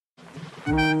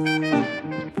Hello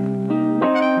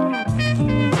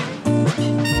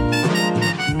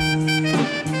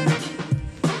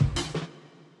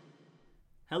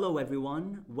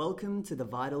everyone, welcome to the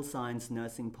Vital Signs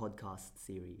Nursing podcast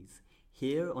series,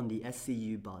 here on the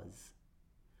SCU Buzz.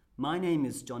 My name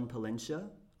is John Palencia,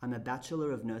 I'm a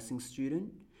Bachelor of Nursing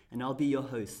student, and I'll be your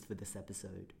host for this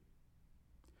episode.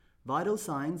 Vital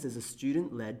Signs is a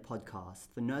student-led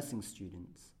podcast for nursing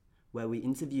students, where we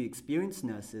interview experienced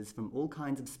nurses from all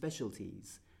kinds of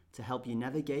specialties to help you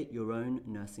navigate your own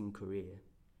nursing career.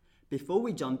 Before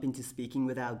we jump into speaking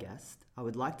with our guest, I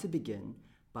would like to begin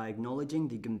by acknowledging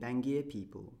the Gumbaynggirr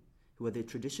people, who are the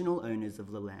traditional owners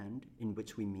of the land in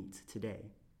which we meet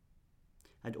today.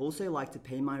 I'd also like to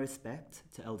pay my respect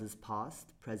to elders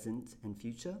past, present, and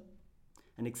future,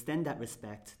 and extend that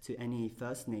respect to any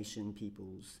First Nation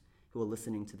peoples who are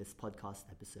listening to this podcast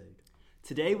episode.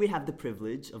 Today we have the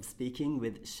privilege of speaking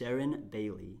with Sherryn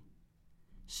Bailey.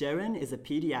 Sherryn is a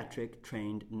pediatric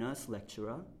trained nurse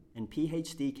lecturer and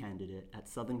PhD candidate at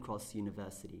Southern Cross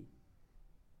University.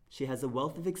 She has a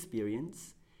wealth of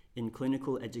experience in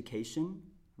clinical education,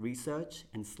 research,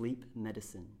 and sleep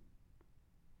medicine.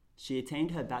 She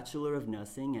attained her Bachelor of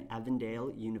Nursing at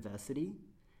Avondale University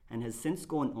and has since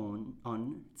gone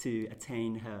on to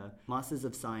attain her Masters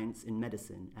of Science in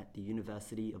Medicine at the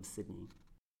University of Sydney.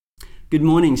 Good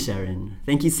morning, Sherryn.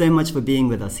 Thank you so much for being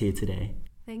with us here today.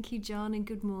 Thank you, John, and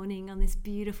good morning on this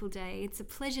beautiful day. It's a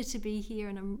pleasure to be here,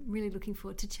 and I'm really looking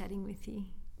forward to chatting with you.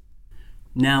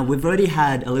 Now, we've already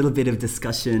had a little bit of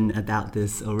discussion about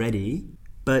this already,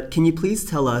 but can you please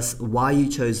tell us why you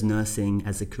chose nursing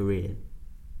as a career?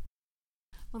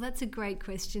 Well, that's a great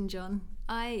question, John.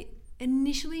 I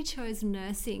initially chose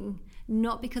nursing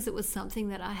not because it was something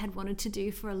that I had wanted to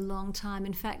do for a long time.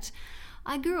 In fact,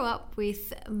 I grew up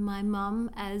with my mum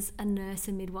as a nurse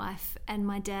and midwife and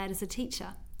my dad as a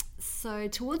teacher. So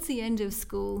towards the end of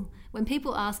school, when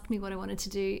people asked me what I wanted to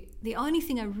do, the only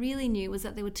thing I really knew was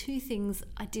that there were two things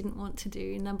I didn't want to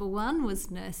do. Number one was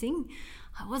nursing.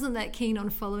 I wasn't that keen on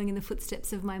following in the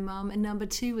footsteps of my mum. And number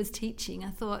two was teaching.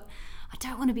 I thought, I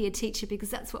don't want to be a teacher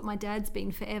because that's what my dad's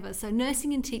been forever. So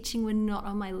nursing and teaching were not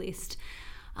on my list.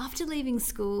 After leaving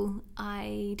school,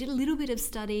 I did a little bit of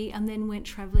study and then went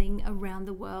travelling around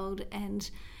the world and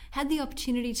had the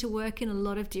opportunity to work in a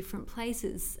lot of different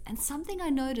places. And something I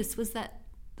noticed was that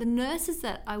the nurses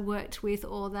that I worked with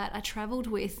or that I travelled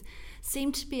with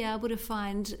seemed to be able to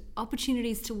find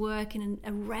opportunities to work in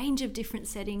a range of different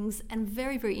settings and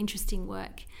very, very interesting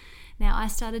work. Now, I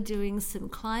started doing some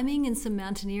climbing and some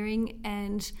mountaineering,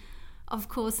 and of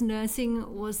course,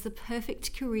 nursing was the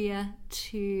perfect career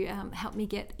to help me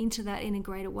get into that in a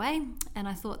greater way. And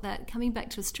I thought that coming back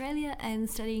to Australia and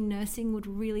studying nursing would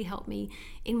really help me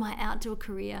in my outdoor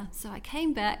career. So I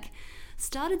came back,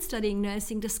 started studying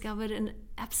nursing, discovered an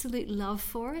absolute love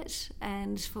for it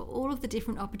and for all of the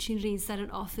different opportunities that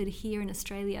it offered here in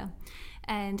Australia,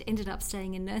 and ended up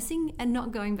staying in nursing and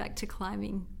not going back to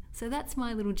climbing. So that's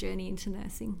my little journey into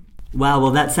nursing. Wow,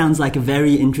 well that sounds like a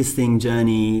very interesting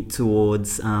journey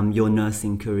towards your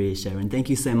nursing career, Sherryn. Thank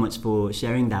you so much for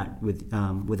sharing that with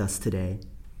us today.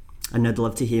 And I'd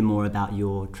love to hear more about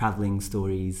your travelling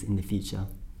stories in the future.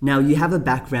 Now, you have a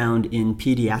background in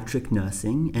paediatric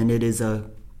nursing, and it is a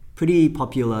pretty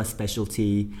popular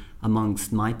specialty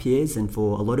amongst my peers and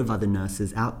for a lot of other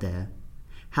nurses out there.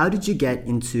 How did you get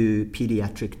into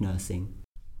paediatric nursing?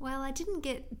 Well, I didn't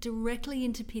get directly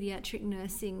into paediatric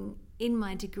nursing in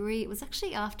my degree. It was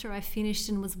actually after I finished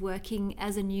and was working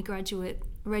as a new graduate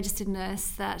registered nurse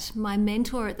that my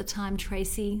mentor at the time,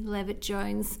 Tracy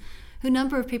Levitt-Jones, who a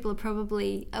number of people are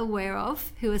probably aware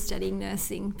of who are studying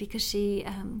nursing because she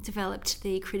developed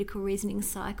the critical reasoning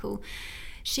cycle.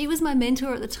 She was my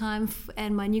mentor at the time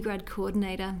and my new grad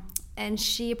coordinator. And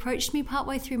she approached me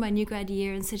partway through my new grad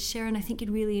year and said, Sherryn, I think you'd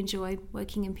really enjoy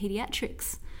working in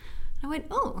paediatrics. I went,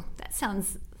 oh, that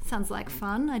sounds like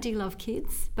fun. I do love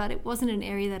kids, but it wasn't an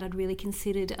area that I'd really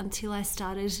considered until I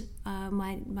started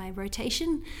my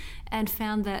rotation and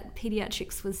found that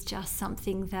paediatrics was just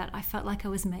something that I felt like I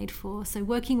was made for. So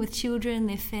working with children,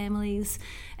 their families,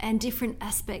 and different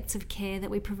aspects of care that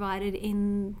we provided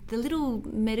in the little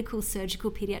medical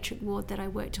surgical paediatric ward that I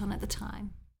worked on at the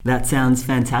time. That sounds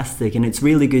fantastic, and it's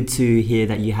really good to hear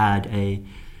that you had a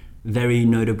very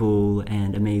notable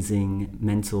and amazing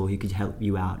mentor who could help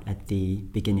you out at the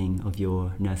beginning of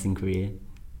your nursing career.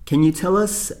 Can you tell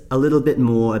us a little bit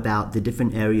more about the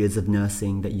different areas of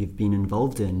nursing that you've been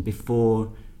involved in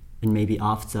before and maybe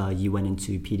after you went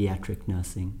into paediatric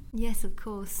nursing? Yes, of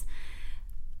course.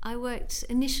 I worked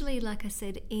initially, like I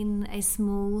said, in a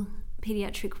small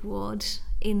paediatric ward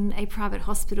in a private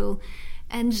hospital.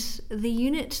 And the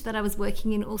unit that I was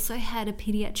working in also had a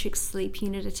paediatric sleep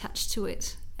unit attached to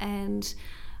it. And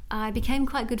I became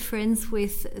quite good friends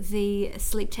with the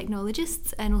sleep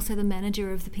technologists and also the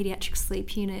manager of the paediatric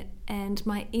sleep unit. And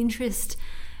my interest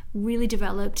really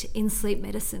developed in sleep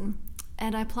medicine.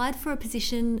 And I applied for a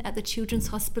position at the Children's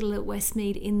Hospital at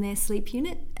Westmead in their sleep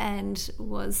unit and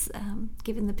was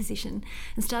given the position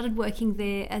and started working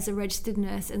there as a registered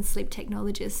nurse and sleep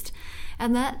technologist.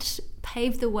 And that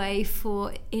paved the way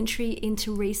for entry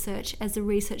into research as a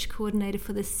research coordinator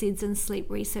for the SIDS and Sleep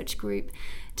Research Group,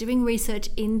 doing research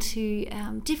into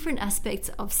different aspects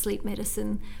of sleep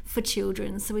medicine for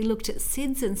children. So we looked at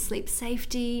SIDS and sleep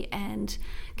safety and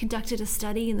conducted a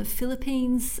study in the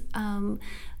Philippines,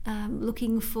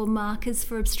 looking for markers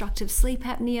for obstructive sleep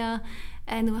apnea,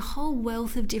 and there were a whole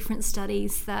wealth of different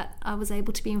studies that I was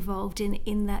able to be involved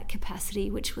in that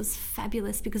capacity, which was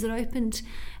fabulous because it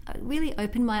really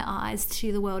opened my eyes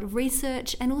to the world of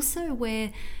research and also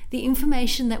where the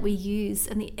information that we use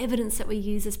and the evidence that we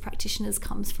use as practitioners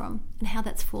comes from and how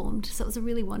that's formed. So it was a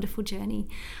really wonderful journey.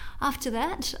 After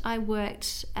that, I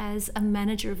worked as a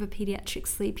manager of a paediatric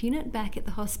sleep unit back at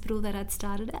the hospital that I'd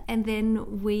started at. And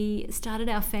then we started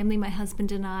our family, my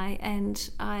husband and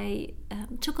I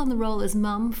took on the role as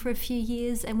mum for a few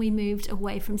years, and we moved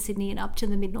away from Sydney and up to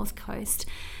the mid-north coast.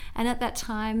 And at that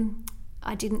time,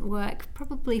 I didn't work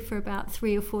probably for about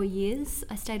 3 or 4 years.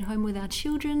 I stayed home with our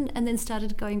children and then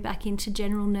started going back into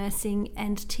general nursing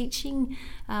and teaching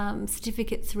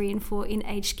Certificate 3 and 4 in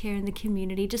aged care in the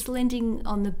community, just lending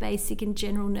on the basic and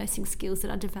general nursing skills that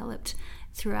I developed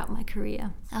throughout my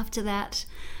career. After that,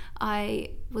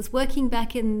 I was working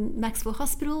back in Maxwell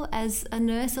Hospital as a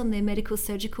nurse on their medical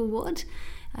surgical ward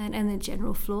and their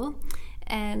general floor,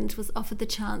 and was offered the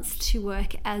chance to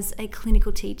work as a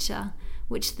clinical teacher,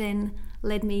 which then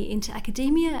led me into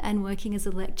academia and working as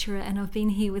a lecturer. And I've been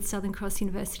here with Southern Cross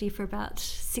University for about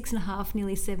 6.5,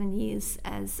 nearly 7 years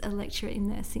as a lecturer in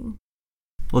nursing.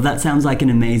 Well, that sounds like an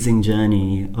amazing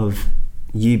journey of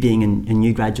you being a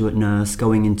new graduate nurse,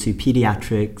 going into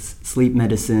pediatrics, sleep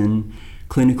medicine,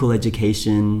 clinical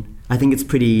education. I think it's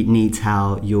pretty neat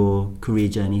how your career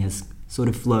journey has sort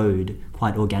of flowed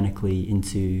quite organically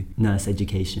into nurse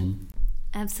education.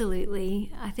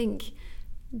 Absolutely. I think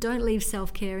don't leave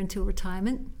self-care until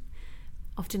retirement.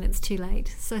 Often it's too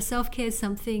late. So self-care is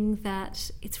something that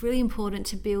it's really important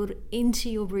to build into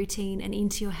your routine and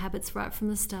into your habits right from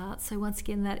the start. So once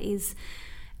again, that is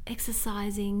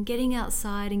exercising, getting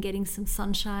outside and getting some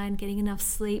sunshine, getting enough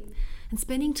sleep, and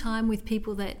spending time with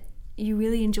people that you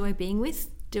really enjoy being with,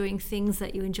 doing things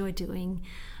that you enjoy doing.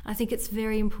 I think it's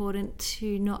very important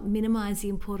to not minimize the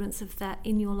importance of that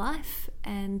in your life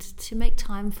and to make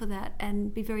time for that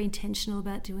and be very intentional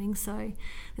about doing so.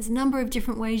 There's a number of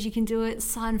different ways you can do it.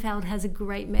 Seinfeld has a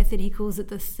great method. He calls it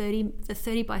the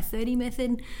 30 by 30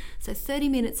 method. So 30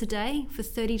 minutes a day for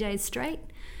 30 days straight,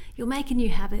 you'll make a new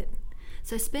habit.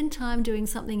 So spend time doing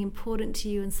something important to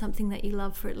you and something that you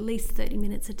love for at least 30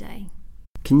 minutes a day.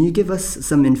 Can you give us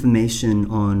some information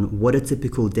on what a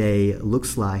typical day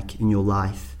looks like in your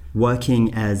life,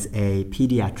 working as a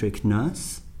pediatric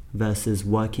nurse versus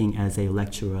working as a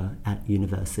lecturer at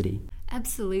university?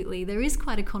 Absolutely. There is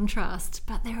quite a contrast,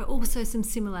 but there are also some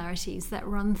similarities that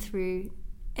run through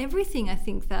everything I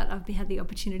think that I've had the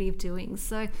opportunity of doing.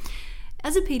 So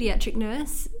as a pediatric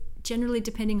nurse, generally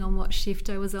depending on what shift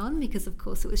I was on, because of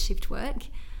course it was shift work,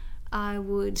 I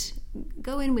would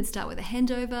go in, we'd start with a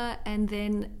handover, and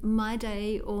then my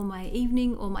day or my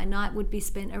evening or my night would be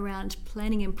spent around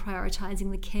planning and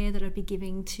prioritising the care that I'd be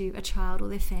giving to a child or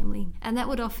their family. And that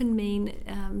would often mean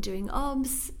doing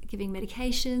OBS, giving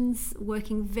medications,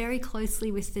 working very closely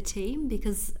with the team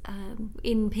because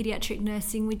in paediatric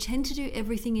nursing we tend to do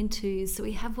everything in twos. So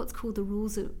we have what's called the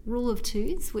rule of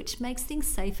twos, which makes things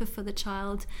safer for the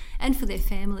child and for their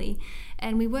family.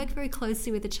 And we work very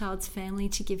closely with the child's family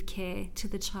to give care to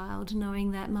the child,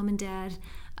 knowing that mum and dad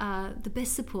are the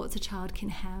best supports a child can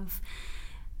have.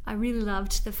 I really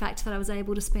loved the fact that I was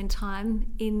able to spend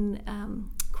time in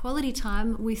quality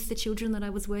time with the children that I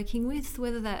was working with,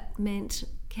 whether that meant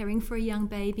caring for a young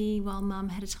baby while mum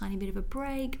had a tiny bit of a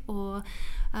break, or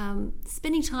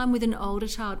spending time with an older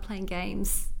child playing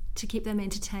games to keep them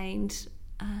entertained,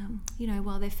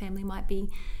 while their family might be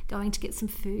going to get some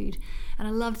food. And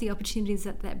I loved the opportunities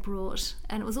that brought.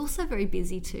 And it was also very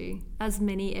busy too, as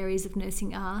many areas of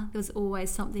nursing are. There was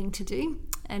always something to do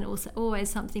and also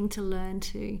always something to learn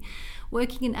too.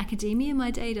 Working in academia, my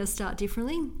day does start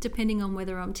differently, depending on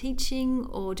whether I'm teaching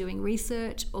or doing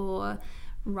research or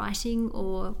writing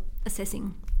or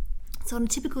assessing. So on a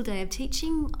typical day of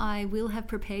teaching, I will have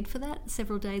prepared for that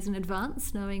several days in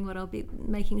advance, knowing what I'll be,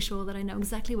 making sure that I know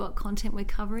exactly what content we're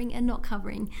covering and not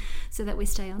covering so that we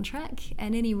stay on track,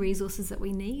 and any resources that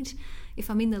we need. If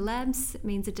I'm in the labs, it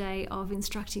means a day of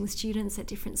instructing students at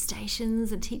different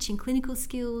stations and teaching clinical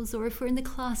skills, or if we're in the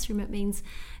classroom, it means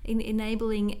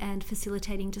enabling and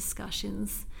facilitating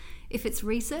discussions. If it's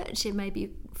research, it may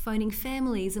be phoning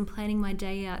families and planning my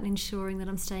day out and ensuring that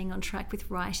I'm staying on track with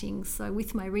writing. So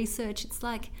with my research, it's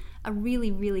like a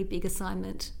really, really big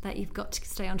assignment that you've got to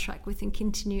stay on track with and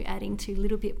continue adding to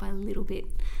little bit by little bit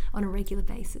on a regular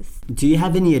basis. Do you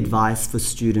have any advice for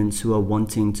students who are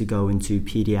wanting to go into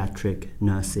paediatric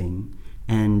nursing?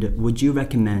 And would you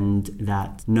recommend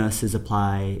that nurses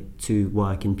apply to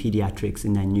work in paediatrics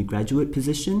in their new graduate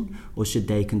position, or should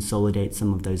they consolidate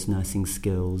some of those nursing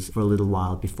skills for a little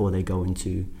while before they go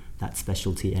into that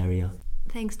specialty area?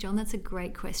 Thanks, John. That's a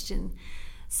great question.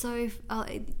 So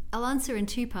I'll answer in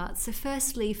two parts. So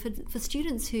firstly, for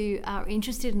students who are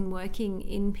interested in working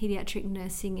in paediatric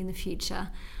nursing in the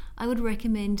future, I would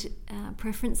recommend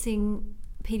preferencing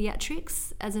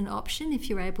paediatrics as an option if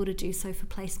you're able to do so for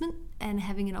placement, and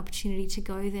having an opportunity to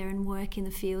go there and work in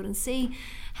the field and see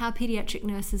how paediatric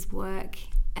nurses work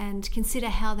and consider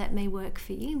how that may work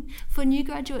for you. For new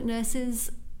graduate nurses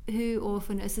or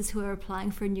for nurses who are applying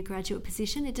for a new graduate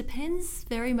position, it depends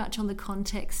very much on the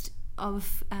context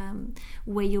of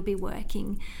where you'll be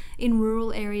working. In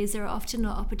rural areas, there are often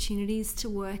not opportunities to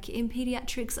work in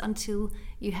paediatrics until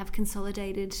you have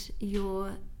consolidated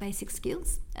your basic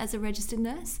skills as a registered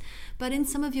nurse. But in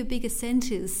some of your bigger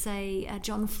centres, say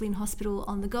John Flynn Hospital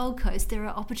on the Gold Coast, there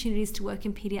are opportunities to work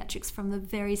in paediatrics from the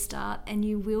very start, and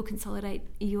you will consolidate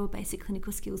your basic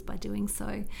clinical skills by doing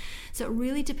so. So it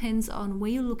really depends on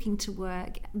where you're looking to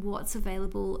work, what's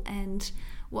available and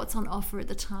what's on offer at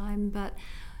the time. But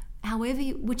however,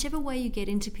 whichever way you get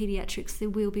into paediatrics, there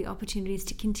will be opportunities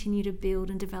to continue to build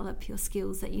and develop your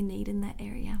skills that you need in that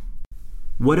area.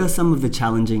 What are some of the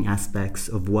challenging aspects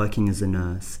of working as a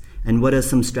nurse? And what are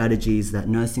some strategies that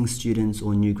nursing students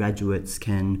or new graduates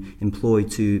can employ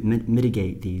to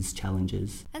mitigate these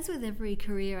challenges? As with every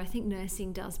career, I think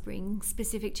nursing does bring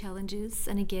specific challenges.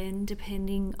 And again,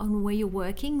 depending on where you're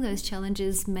working, those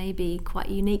challenges may be quite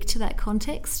unique to that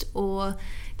context, or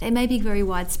they may be very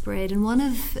widespread. And one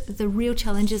of the real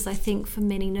challenges, I think, for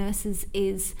many nurses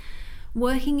is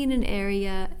working in an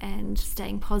area and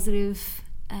staying positive,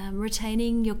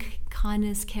 retaining your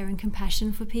kindness, care and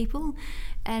compassion for people,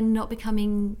 and not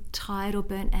becoming tired or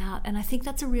burnt out. And I think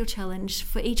that's a real challenge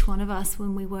for each one of us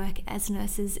when we work as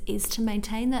nurses, is to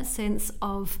maintain that sense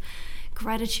of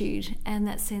gratitude and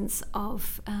that sense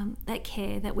of that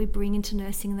care that we bring into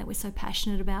nursing and that we're so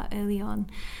passionate about early on.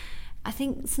 I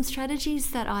think some strategies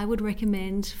that I would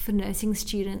recommend for nursing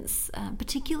students,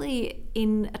 particularly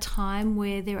in a time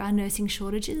where there are nursing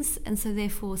shortages and so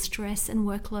therefore stress and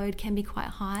workload can be quite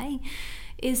high,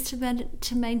 is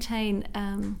to maintain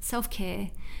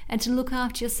self-care and to look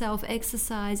after yourself,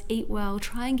 exercise, eat well,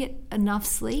 try and get enough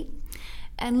sleep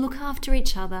and look after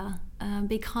each other.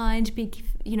 Be kind,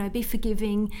 be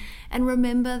forgiving, and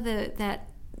remember that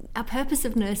our purpose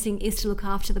of nursing is to look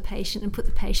after the patient and put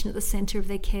the patient at the centre of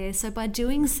their care. So by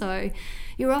doing so,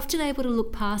 you're often able to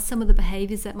look past some of the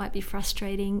behaviours that might be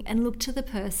frustrating and look to the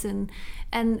person.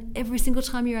 And every single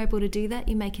time you're able to do that,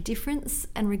 you make a difference.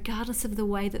 And regardless of the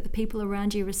way that the people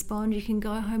around you respond, you can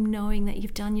go home knowing that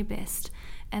you've done your best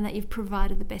and that you've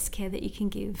provided the best care that you can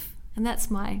give. And that's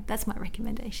my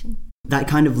recommendation. That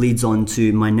kind of leads on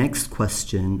to my next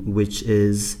question, which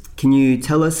is, can you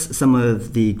tell us some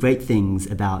of the great things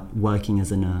about working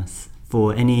as a nurse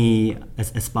for any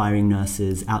aspiring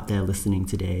nurses out there listening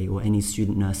today, or any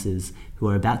student nurses who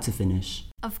are about to finish?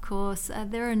 Of course,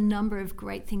 there are a number of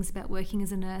great things about working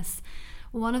as a nurse.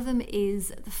 One of them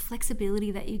is the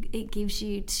flexibility that it gives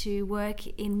you to work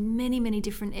in many, many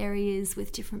different areas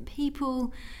with different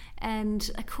people. And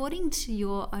according to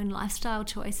your own lifestyle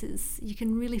choices, you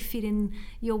can really fit in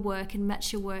your work and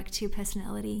match your work to your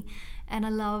personality. And I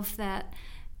love that,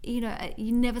 you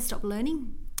never stop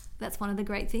learning. That's one of the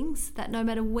great things, that no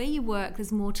matter where you work,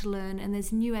 there's more to learn and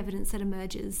there's new evidence that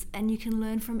emerges, and you can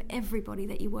learn from everybody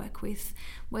that you work with,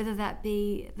 whether that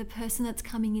be the person that's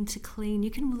coming in to clean. You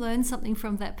can learn something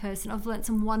from that person. I've learned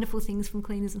some wonderful things from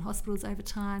cleaners in hospitals over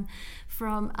time.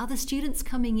 From other students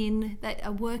coming in that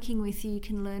are working with you, you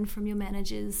can learn from your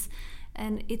managers.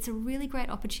 And it's a really great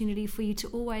opportunity for you to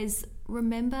always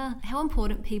remember how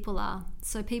important people are.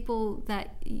 So people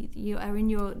that you are in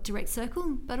your direct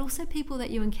circle, but also people that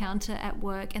you encounter at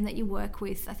work and that you work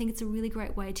with. I think it's a really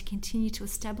great way to continue to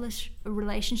establish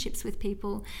relationships with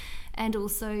people, and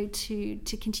also to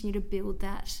continue to build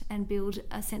that and build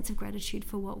a sense of gratitude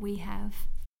for what we have.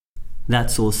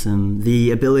 That's awesome. The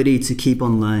ability to keep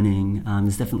on learning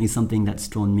is definitely something that's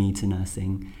drawn me to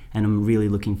nursing, and I'm really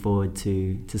looking forward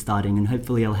to starting, and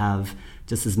hopefully I'll have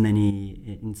just as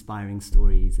many inspiring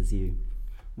stories as you.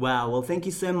 Wow, well, thank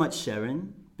you so much,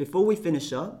 Sherryn. Before we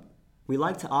finish up, we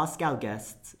like to ask our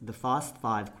guests the Fast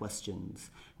 5 questions,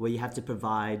 where you have to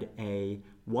provide a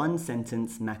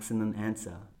one-sentence maximum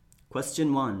answer.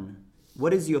 Question 1.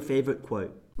 What is your favourite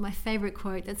quote? My favourite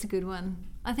quote, that's a good one.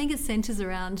 I think it centres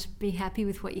around be happy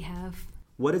with what you have.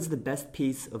 What is the best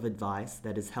piece of advice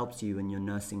that has helped you in your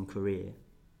nursing career?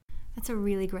 That's a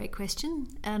really great question,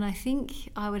 and I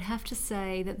think I would have to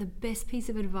say that the best piece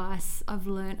of advice I've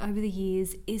learned over the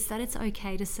years is that it's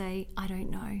okay to say, I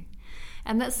don't know.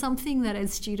 And that's something that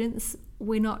as students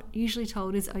we're not usually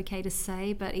told is okay to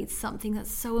say, but it's something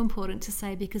that's so important to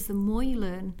say, because the more you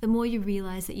learn, the more you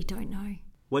realise that you don't know.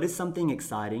 What is something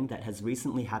exciting that has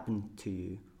recently happened to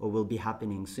you or will be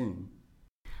happening soon?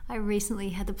 I recently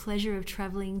had the pleasure of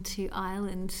travelling to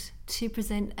Ireland to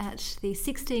present at the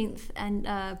 16th and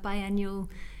biannual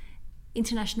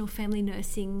International Family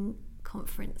Nursing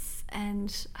Conference,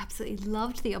 and absolutely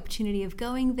loved the opportunity of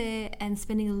going there and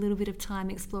spending a little bit of time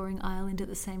exploring Ireland at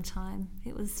the same time.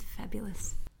 It was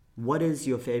fabulous. What is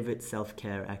your favourite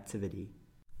self-care activity?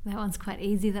 That one's quite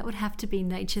easy. That would have to be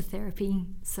nature therapy.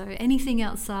 So anything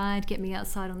outside, get me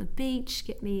outside on the beach,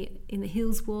 get me in the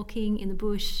hills walking, in the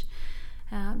bush,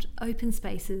 open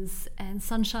spaces, and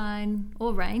sunshine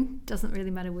or rain, doesn't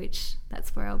really matter which,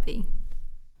 that's where I'll be.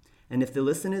 And if the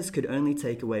listeners could only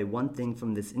take away one thing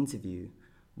from this interview,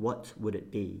 what would it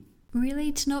be?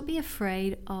 Really, to not be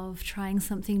afraid of trying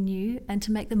something new and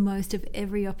to make the most of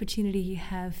every opportunity you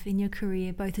have in your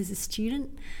career, both as a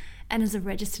student and as a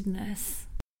registered nurse.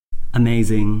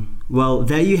 Amazing. Well,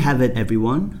 there you have it,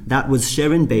 everyone. That was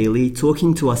Sherryn Bailey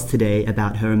talking to us today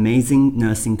about her amazing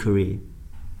nursing career.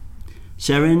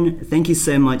 Sherryn, thank you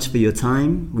so much for your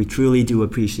time. We truly do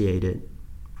appreciate it.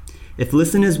 If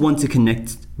listeners want to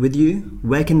connect with you,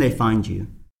 where can they find you?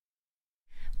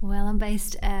 Well, I'm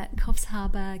based at Coffs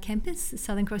Harbour campus,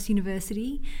 Southern Cross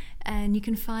University, and you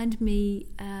can find me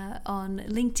on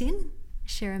LinkedIn,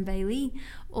 Sherryn Bailey,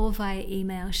 or via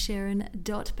email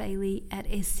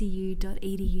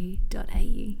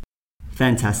sherryn.bailey@scu.edu.au.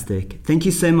 Fantastic. Thank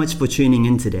you so much for tuning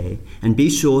in today, and be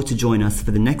sure to join us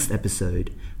for the next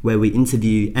episode, where we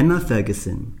interview Emma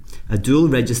Ferguson, a dual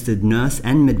registered nurse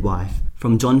and midwife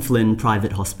from John Flynn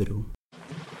Private Hospital.